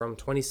one was from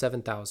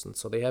 27,000.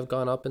 So they have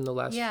gone up in the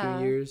last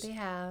few years. They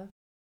have.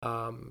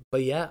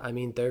 But yeah, I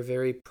mean, they're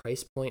very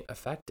price point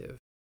effective.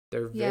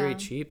 They're very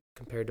cheap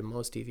compared to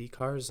most EV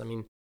cars. I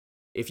mean,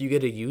 if you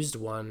get a used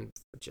one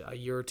a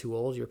year or two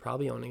old, you're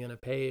probably only going to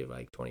pay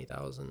like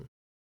 20,000.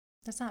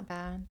 That's not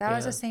bad. That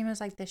was the same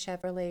as like the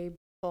Chevrolet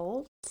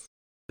Bolt.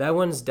 That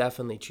one's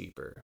definitely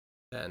cheaper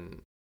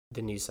than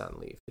the Nissan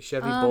Leaf. The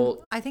Chevy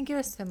Bolt. I think it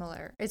was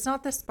similar. It's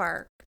not the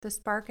Spark. The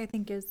Spark I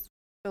think is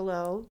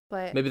below,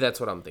 but Maybe that's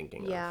what I'm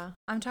thinking of. Yeah,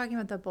 I'm talking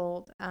about the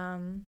Bolt.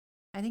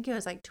 I think it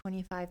was like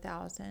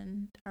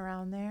 25,000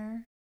 around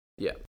there.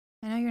 Yeah.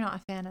 I know you're not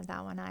a fan of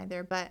that one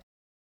either, but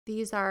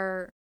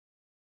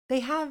they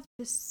have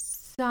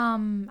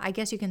some, I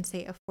guess you can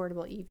say,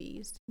 affordable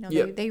EVs.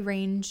 They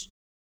range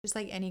just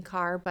like any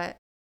car, but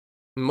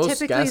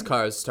most gas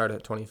cars start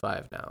at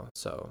 25 now,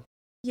 so.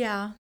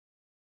 Yeah.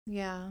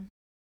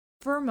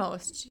 For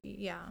most,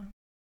 yeah.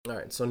 All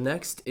right, so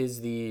next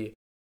is the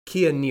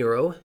Kia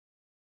Niro,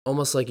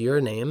 almost like your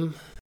name.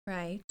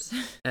 Right.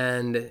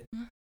 And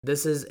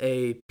this is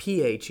a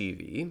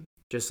PHEV,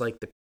 just like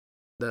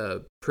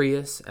the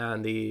Prius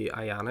and the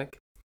Ioniq.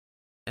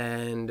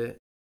 And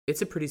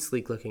it's a pretty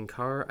sleek looking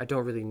car. I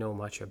don't really know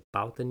much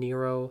about the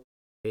Niro.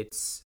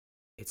 It's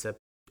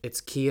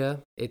Kia.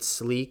 It's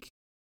sleek.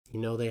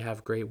 They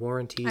have great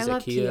warranties I at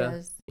love Kia.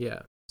 Kias.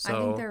 Yeah. So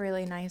I think they're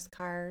really nice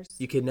cars.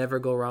 You could never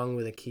go wrong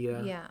with a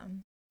Kia. Yeah.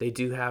 They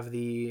do have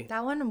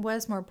that one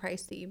was more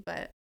pricey,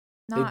 but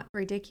not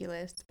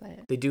ridiculous.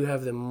 But they do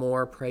have the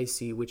more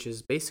pricey, which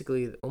is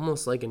basically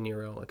almost like a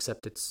Niro,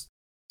 except it's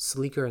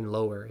sleeker and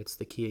lower. It's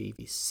the Kia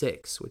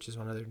EV6, which is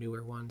one of their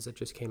newer ones that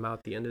just came out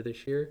at the end of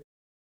this year.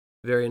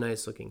 Very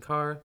nice looking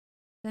car.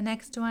 The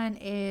next one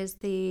is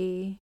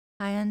the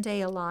Hyundai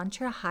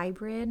Elantra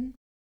Hybrid.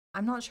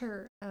 I'm not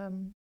sure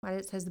why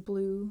it says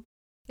blue.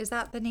 Is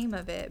that the name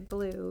of it?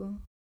 Blue.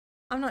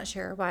 I'm not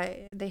sure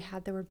why they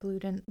had the word blue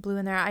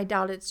in there. I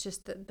doubt it's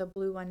just that the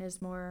blue one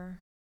is more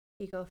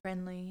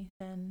eco-friendly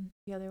than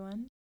the other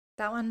one.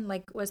 That one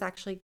was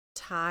actually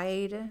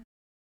tied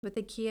with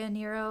the Kia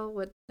Niro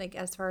with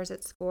as far as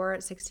its score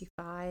at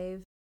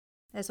 65,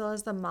 as well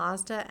as the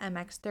Mazda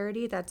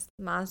MX-30. That's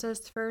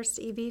Mazda's first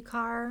EV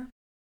car.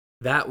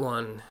 That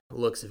one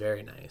looks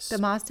very nice. The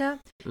Mazda?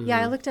 Mm-hmm. Yeah,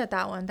 I looked at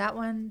that one. That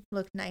one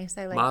looked nice.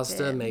 I liked it.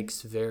 Mazda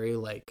makes very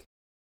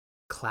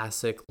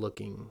classic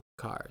looking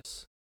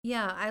cars.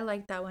 Yeah, I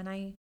like that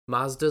one.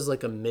 Mazda's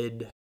like a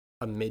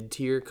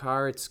mid-tier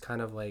car. It's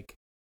kind of like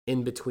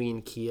in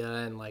between Kia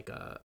and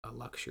a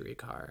luxury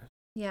car.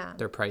 Yeah.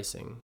 Their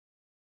pricing.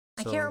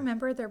 I can't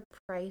remember their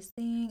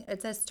pricing.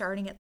 It says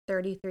starting at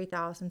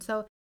 $33,000.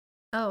 So,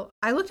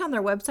 I looked on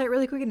their website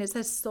really quick and it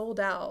says sold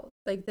out.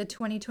 The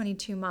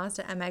 2022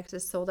 Mazda MX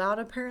is sold out.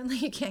 Apparently,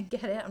 you can't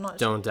get it. I'm not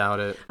sure. Don't doubt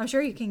it. I'm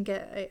sure you can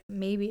get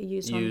maybe a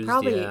used one.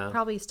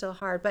 Probably still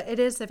hard, but it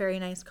is a very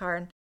nice car,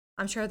 and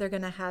I'm sure they're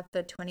gonna have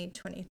the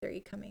 2023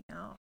 coming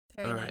out.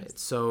 All right.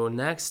 So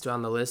next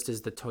on the list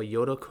is the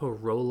Toyota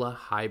Corolla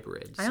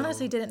Hybrid. I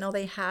honestly didn't know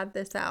they had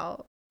this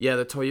out. Yeah,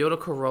 the Toyota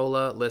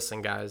Corolla.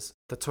 Listen, guys,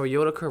 the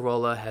Toyota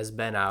Corolla has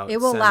been out.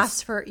 It will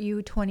last for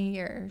you 20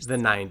 years. The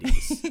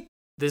 90s.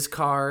 This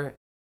car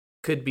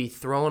could be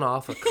thrown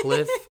off a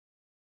cliff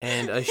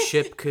and a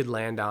ship could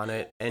land on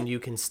it and you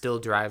can still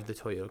drive the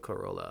Toyota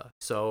Corolla.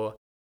 So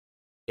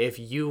if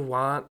you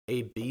want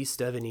a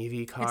beast of an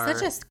EV car, It's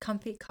such a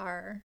comfy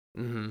car.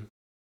 Mm-hmm.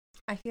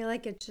 I feel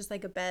like it's just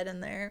like a bed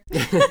in there.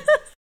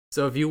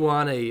 So if you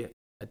want a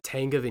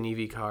tank of an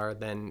EV car,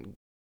 then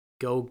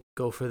go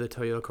for the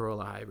Toyota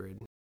Corolla hybrid.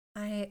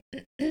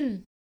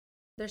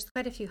 There's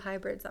quite a few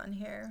hybrids on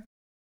here.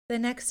 The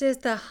next is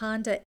the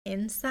Honda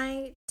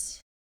Insight,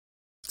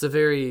 It's a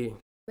very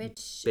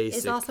which basic.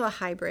 is also a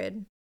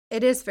hybrid.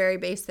 It is very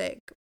basic.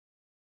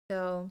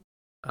 So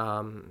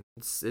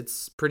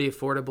it's pretty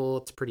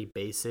affordable. It's pretty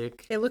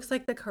basic. it looks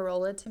like the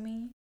Corolla to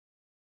me.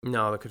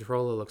 No, the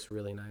Corolla looks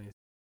really nice.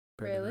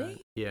 Really? Nice.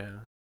 Yeah.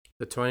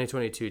 The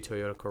 2022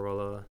 Toyota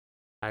Corolla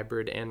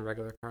hybrid and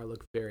regular car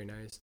look very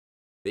nice.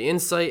 The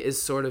Insight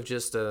is sort of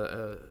just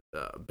a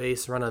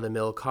base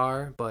run-of-the-mill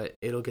car, but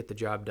it'll get the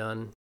job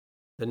done.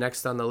 The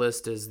next on the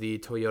list is the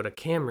Toyota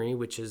Camry,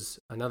 which is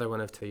another one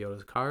of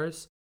Toyota's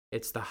cars.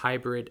 It's the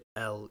hybrid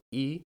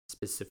LE,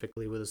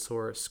 specifically with a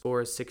score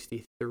of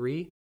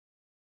 63.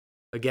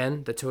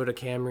 Again, the Toyota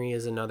Camry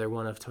is another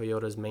one of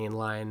Toyota's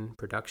mainline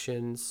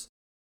productions.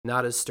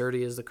 Not as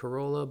sturdy as the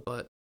Corolla,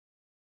 but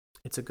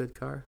it's a good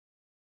car.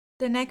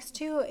 The next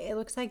two, it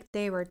looks like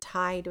they were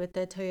tied with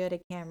the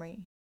Toyota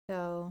Camry.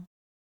 So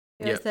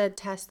there's the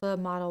Tesla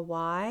Model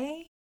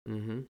Y.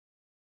 Mm-hmm.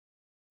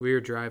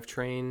 Rear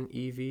drivetrain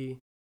EV.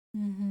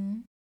 Mm-hmm.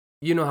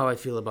 You know how I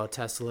feel about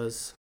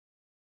Teslas.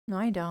 No,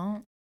 I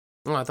don't.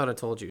 Oh, I thought I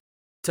told you.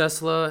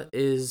 Tesla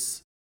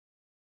is,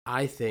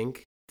 I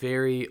think,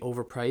 very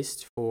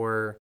overpriced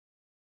for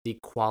the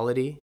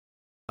quality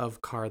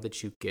of car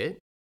that you get.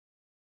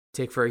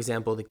 Take, for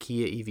example, the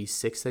Kia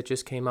EV6 that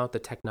just came out. The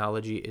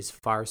technology is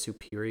far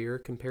superior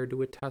compared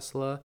to a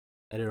Tesla,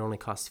 and it only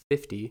costs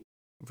 $50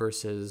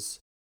 versus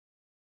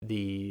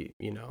the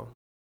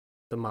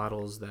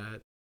models that...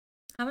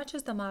 How much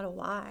is the Model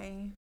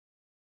Y?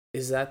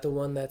 Is that the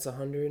one that's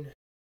 100?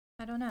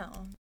 I don't know.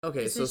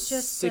 Okay, Is so this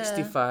just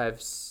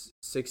 65,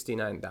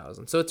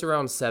 69,000. So it's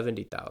around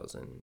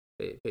 70,000,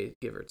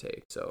 give or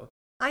take. So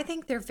I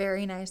think they're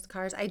very nice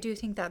cars. I do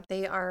think that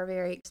they are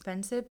very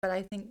expensive, but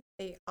I think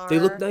they are. they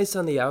look nice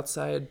on the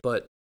outside,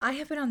 but I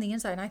have been on the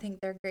inside, and I think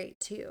they're great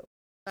too.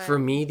 But for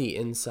me, the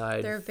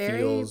inside they're very-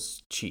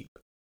 feels cheap.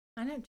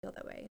 I don't feel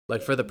that way.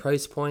 Like for the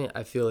price point,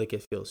 I feel like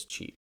it feels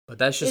cheap. But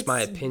that's just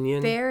my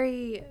opinion.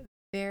 Very,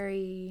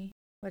 very,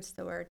 what's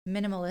the word?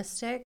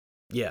 Minimalistic.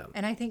 Yeah.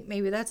 And I think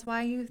maybe that's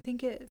why you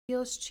think it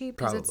feels cheap,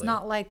 because it's Probably.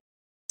 not like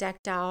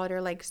decked out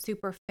or like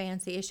super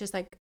fancy. It's just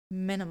like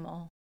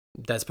minimal.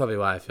 That's probably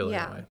why I feel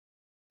Yeah. that way.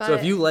 But So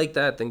if you like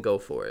that, then go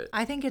for it.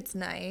 I think it's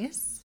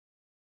nice.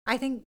 I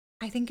think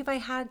if I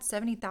had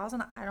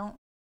 70,000,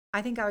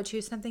 I think I would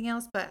choose something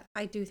else, but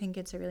I do think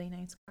it's a really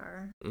nice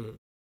car. Mhm.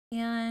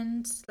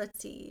 And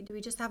let's see, do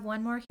we just have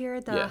one more here?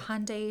 The Yeah.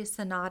 Hyundai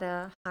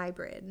Sonata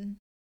Hybrid.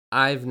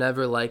 I've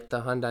never liked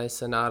the Hyundai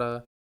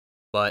Sonata,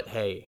 but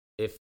hey,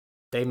 if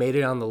they made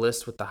it on the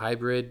list with the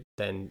hybrid,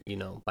 then,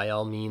 by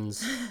all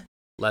means,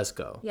 let's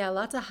go. Yeah,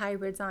 lots of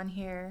hybrids on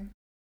here.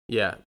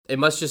 Yeah, it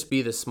must just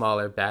be the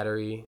smaller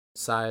battery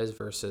size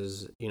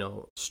versus,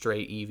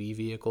 straight EV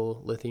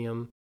vehicle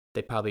lithium.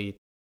 They probably,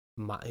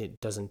 it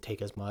doesn't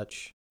take as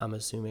much, I'm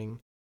assuming.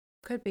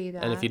 Could be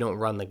that. And if you don't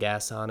run the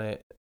gas on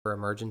it for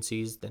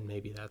emergencies, then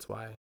maybe that's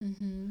why.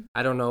 Mm-hmm.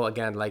 I don't know.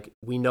 Again, like,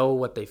 we know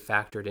what they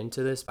factored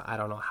into this, but I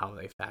don't know how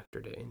they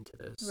factored it into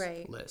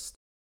this list.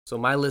 So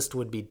my list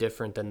would be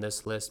different than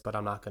this list, but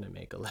I'm not going to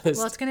make a list.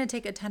 Well, it's going to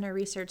take a ton of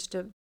research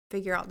to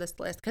figure out this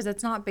list, because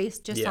it's not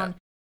based just on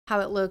how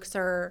it looks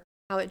or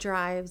how it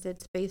drives.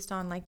 It's based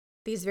on like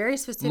these very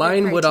specific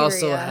Mine would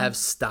also criteria. have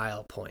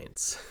style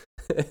points.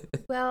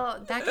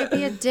 Well, that could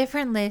be a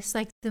different list,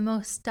 like the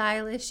most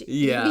stylish,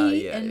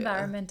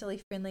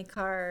 environmentally friendly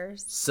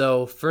cars.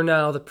 So for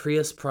now, the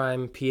Prius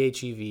Prime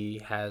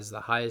PHEV has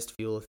the highest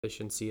fuel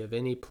efficiency of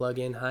any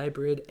plug-in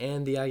hybrid,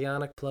 and the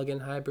Ioniq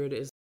plug-in hybrid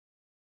is.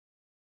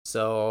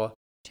 So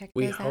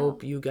we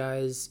hope you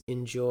guys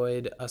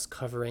enjoyed us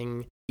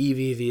covering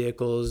EV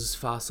vehicles,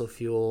 fossil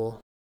fuel,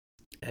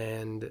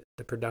 and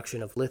the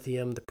production of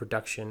lithium, the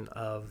production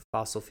of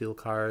fossil fuel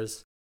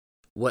cars,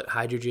 what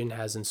hydrogen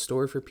has in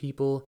store for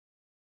people.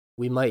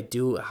 We might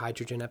do a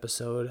hydrogen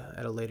episode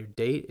at a later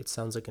date. It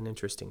sounds like an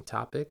interesting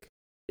topic.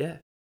 Yeah.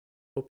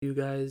 Hope you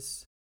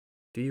guys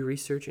do your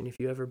research, and if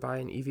you ever buy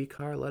an EV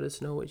car, let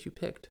us know what you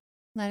picked.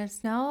 Let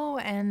us know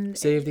and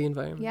save the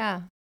environment.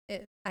 Yeah.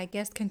 I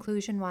guess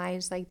conclusion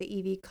wise, like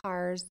the EV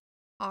cars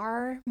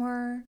are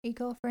more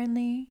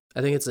eco-friendly.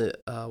 I think it's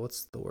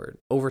what's the word?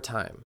 Over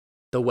time.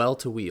 The well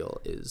to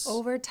wheel is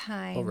over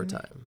time.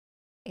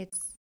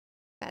 It's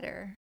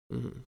better.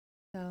 Mm-hmm.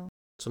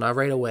 So not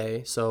right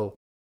away. So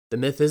the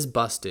myth is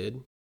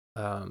busted,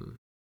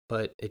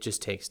 but it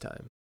just takes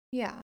time.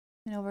 Yeah.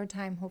 And over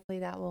time, hopefully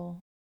that will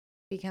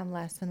become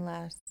less and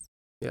less.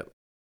 Yep.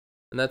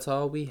 And that's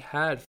all we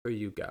had for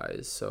you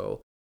guys.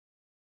 So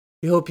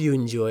we hope you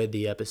enjoyed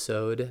the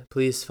episode.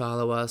 Please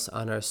follow us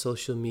on our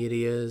social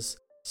medias.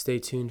 Stay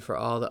tuned for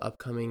all the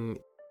upcoming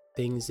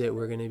things that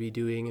we're going to be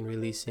doing and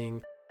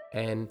releasing.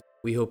 And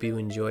we hope you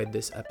enjoyed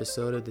this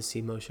episode of the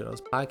C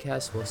Emotionals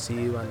podcast. We'll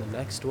see you on the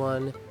next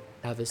one.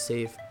 Have a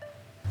safe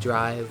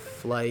drive,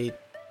 flight,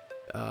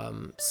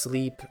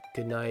 sleep,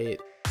 good night,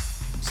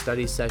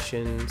 study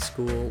session,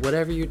 school,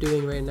 whatever you're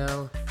doing right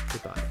now,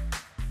 goodbye.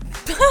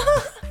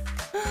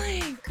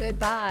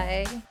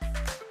 Goodbye.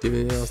 Do you have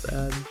anything else to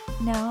add?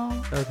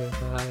 No. Okay,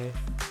 bye.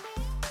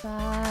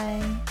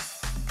 Bye.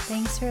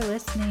 Thanks for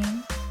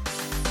listening.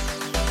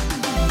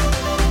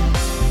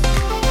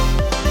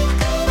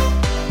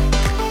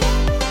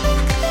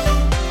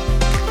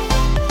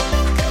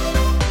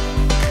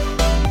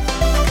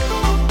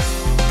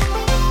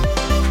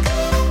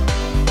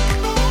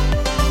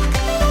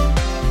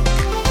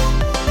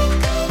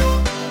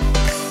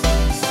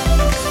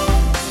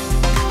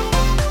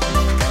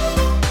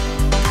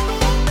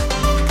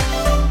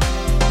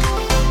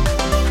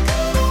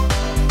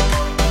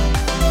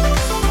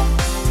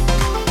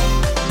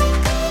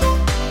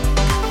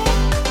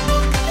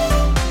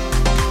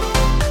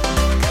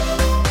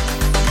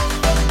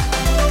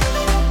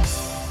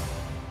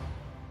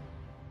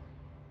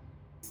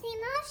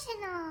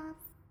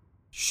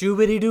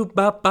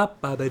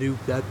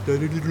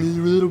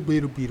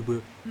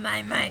 Shoo-ba-dee-doo-bop-bop-ba-ba-doo-da-da-da-da-da-da-da-da-da.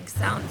 My mic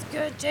sounds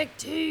good, Jake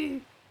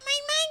too. My